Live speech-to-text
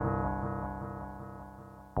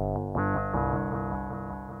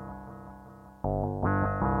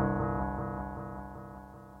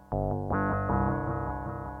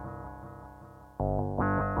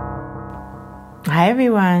Hi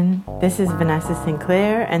everyone, this is Vanessa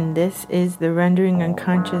Sinclair and this is the Rendering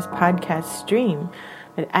Unconscious podcast stream.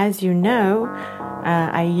 But as you know,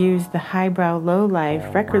 I use the Highbrow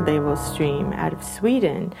Lowlife record label stream out of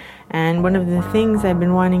Sweden. And one of the things I've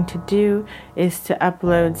been wanting to do is to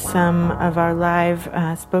upload some of our live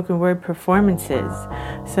spoken word performances.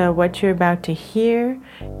 So what you're about to hear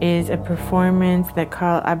is a performance that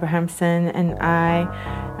Carl Abrahamsson and I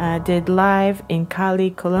did live in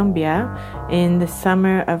Cali, Colombia in the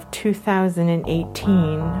summer of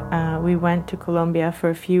 2018. We went to Colombia for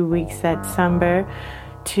a few weeks that summer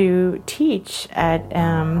to teach at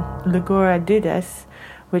Legora Dudas,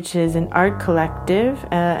 which is an art collective,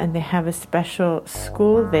 and they have a special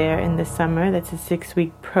school there in the summer. That's a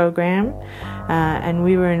 6-week program, and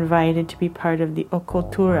we were invited to be part of the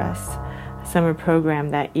Oculturas summer program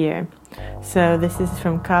that year. So this is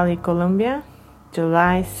from Cali, Colombia,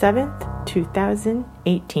 July 7th,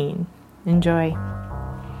 2018. Enjoy.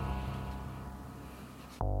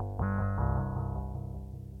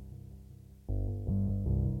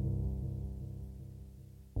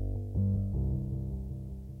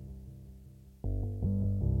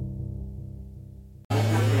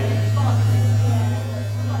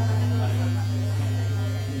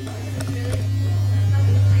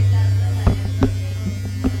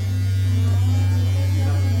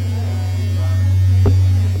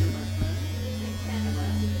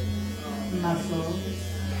 Muscles,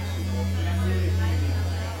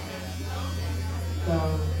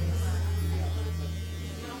 bones,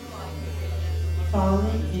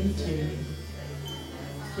 falling into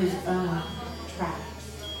his own traps.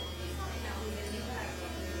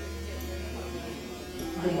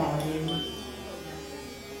 The body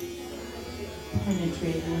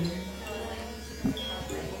penetrating,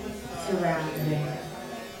 surrounding,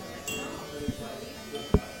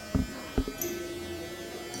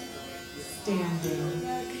 standing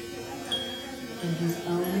in his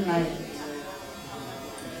own light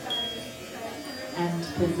and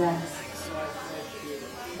possessed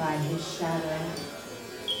by his shadow.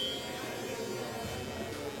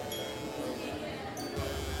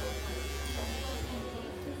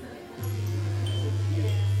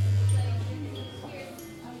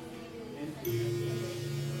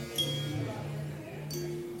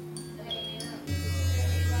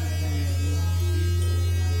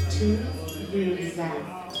 To the exact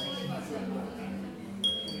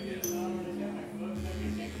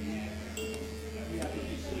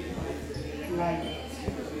light,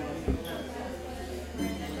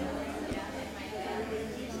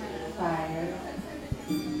 fire,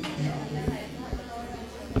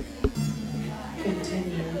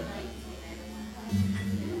 continue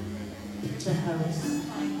to host.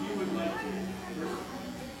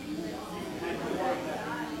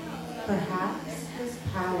 Perhaps his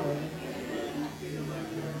power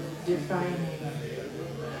defining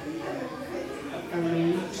a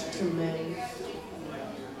rage to live.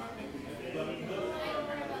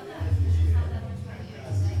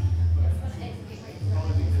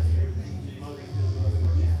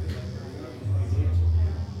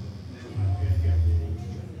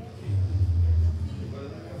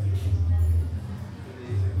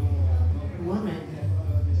 Woman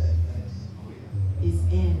is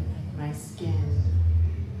in my skin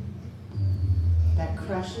that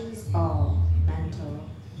crushes all mental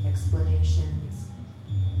explanations,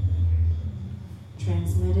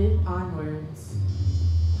 transmitted onwards,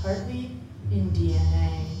 partly in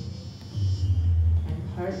DNA and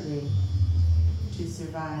partly to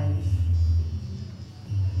survive.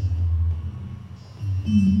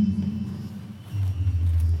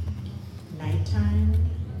 Nighttime,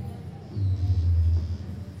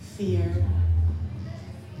 fear,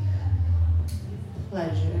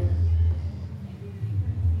 pleasure,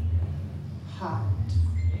 hot,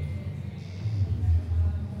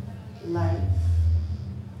 life,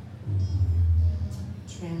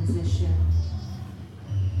 transition,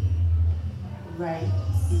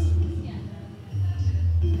 rights,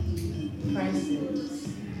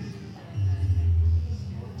 prices,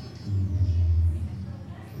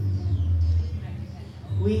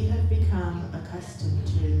 we have become accustomed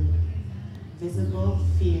to visible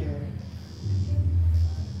fear,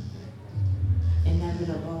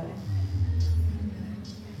 inevitable.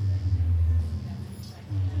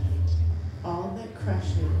 All that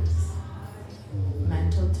crushes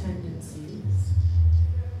mental tendencies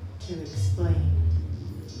to explain.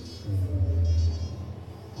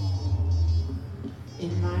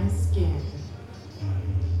 In my skin,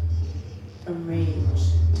 a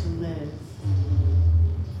rage to live.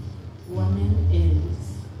 Woman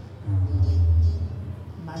is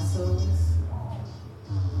muscles,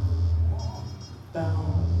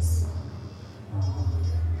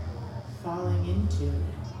 into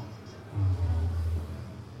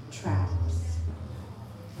traps.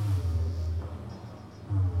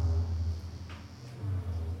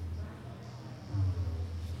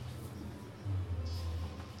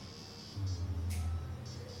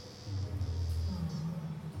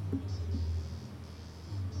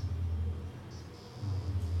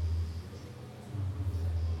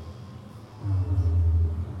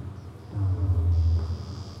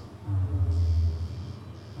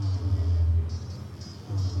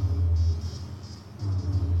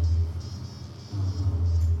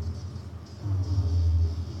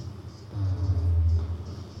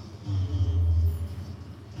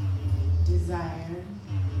 Desire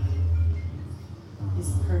is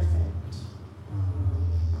perfect.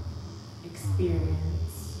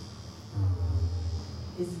 Experience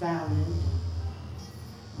is valid.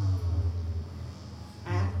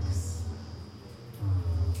 Acts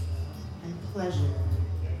and pleasure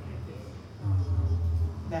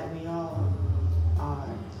that we all are.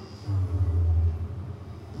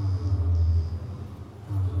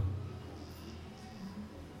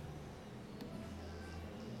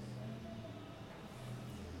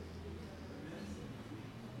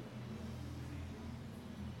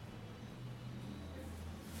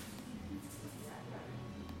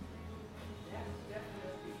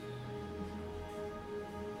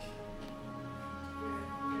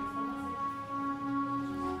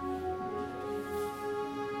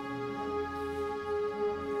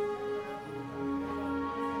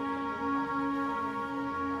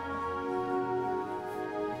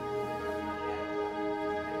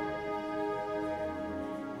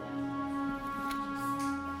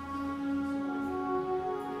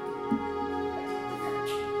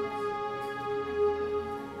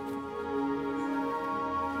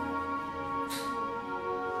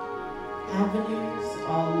 Avenues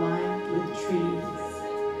all lined with trees.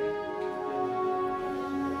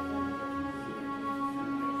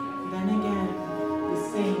 Then again, the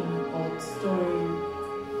same old story.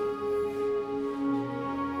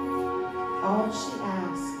 All she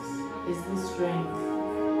asks is the strength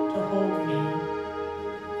to hold me.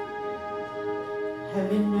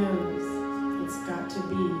 Heaven knows it's got to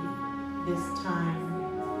be this time.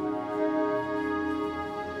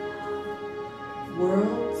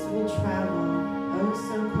 Worlds will travel oh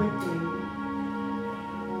so quickly.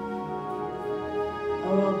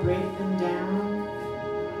 Oh, I'll break them down,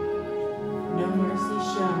 no mercy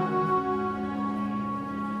shown.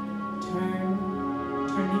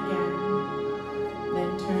 Turn again, then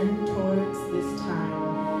turn towards this time.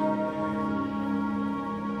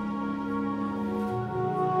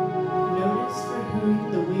 Notice for whom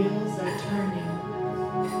the wheels are turning.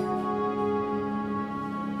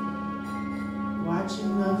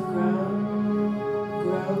 Watching love grow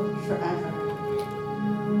forever.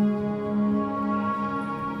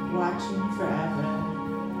 Watching forever.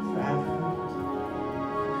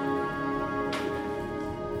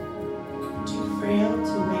 Too frail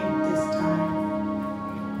to wait this time.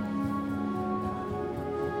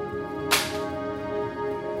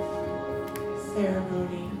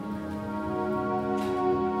 Ceremony.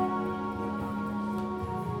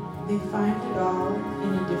 They find it all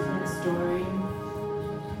in a different story.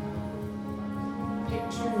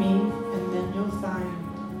 Picture me, and then you'll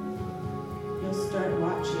start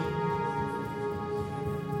watching.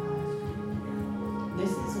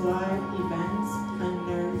 This is why events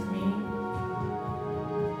unnerve me.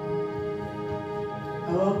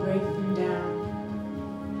 Oh, I'll break them down,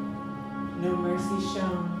 no mercy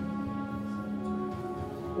shown.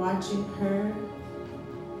 Watching her,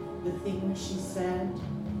 the things she said,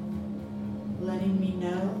 letting me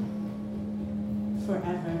know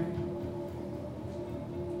forever.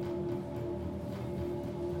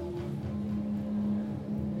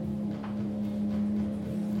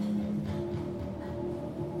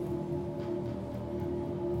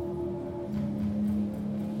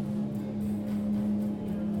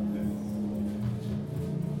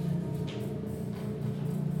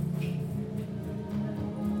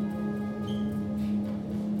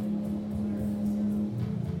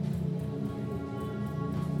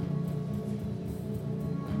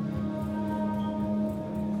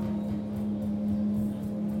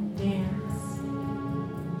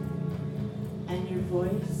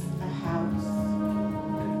 Voice, a house,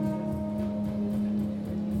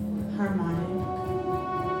 harmonic,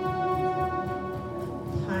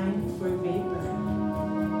 time for vapor,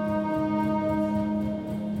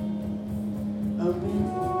 open,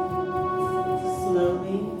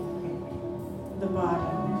 slowly, the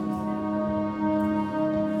bottom,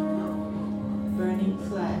 burning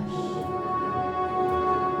flesh,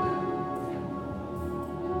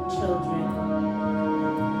 children,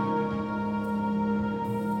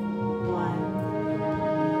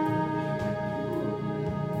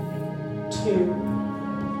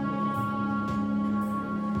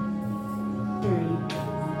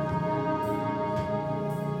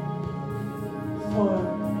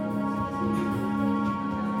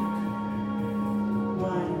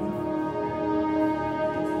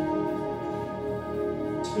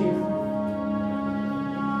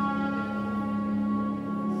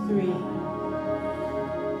 3,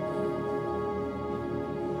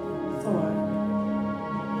 4,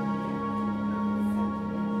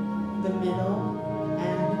 the middle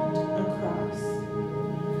and across,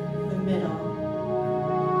 the middle,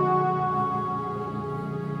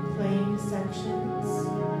 playing sections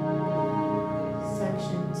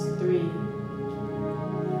 3,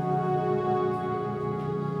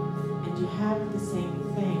 and you have the same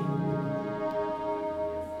thing.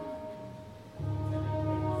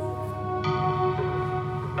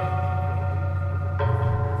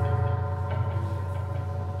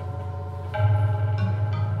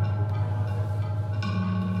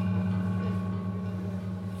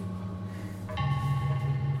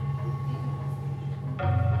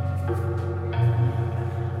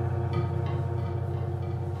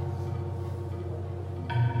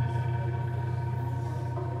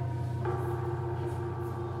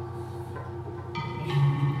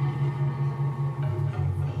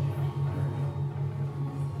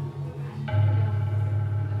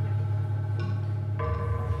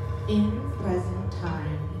 In present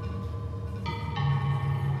time,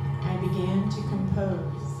 I began to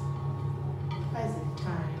compose present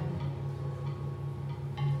time.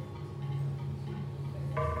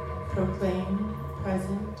 Proclaim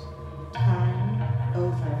present time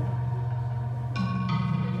over.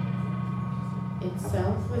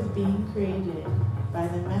 Itself was being created by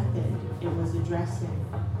the method it was addressing.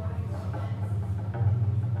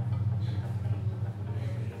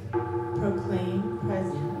 Proclaim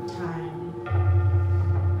present time,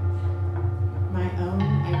 my own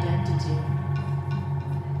identity.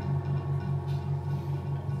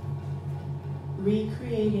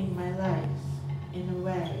 Recreating my life in a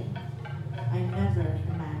way I never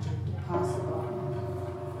imagined possible.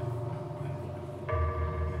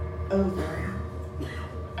 Over.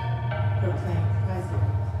 Proclaim present.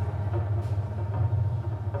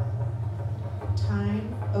 Time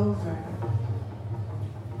over.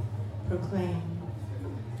 Proclaim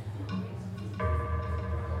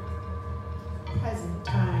present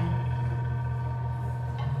time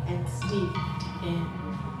and steeped in.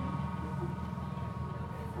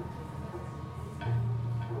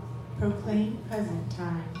 Proclaim present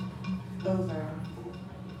time over.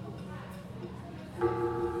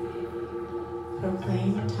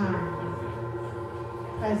 Proclaim time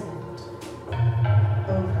present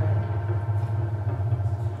over.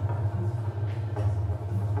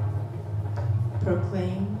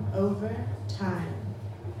 Proclaim over time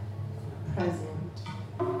present.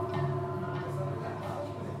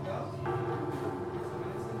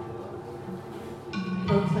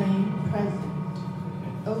 Proclaim present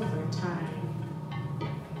over time.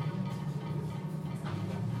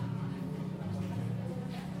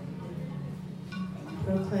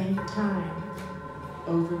 Proclaim time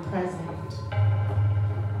over present.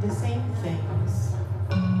 The same things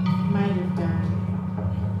might have done,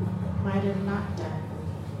 might have not done,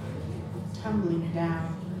 tumbling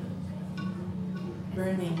down,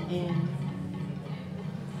 burning in.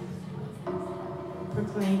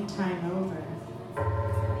 Proclaim time over,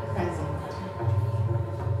 present.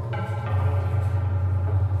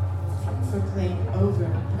 Proclaim over,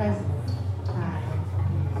 present, time.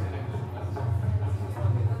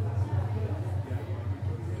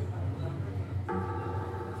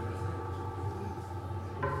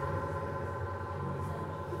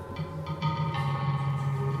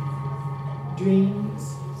 Dreams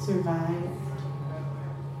survived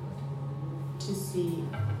to see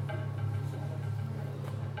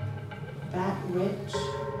that which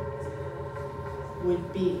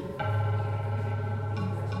would be.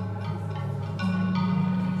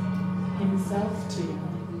 Himself to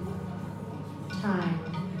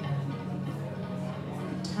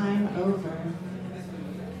time over.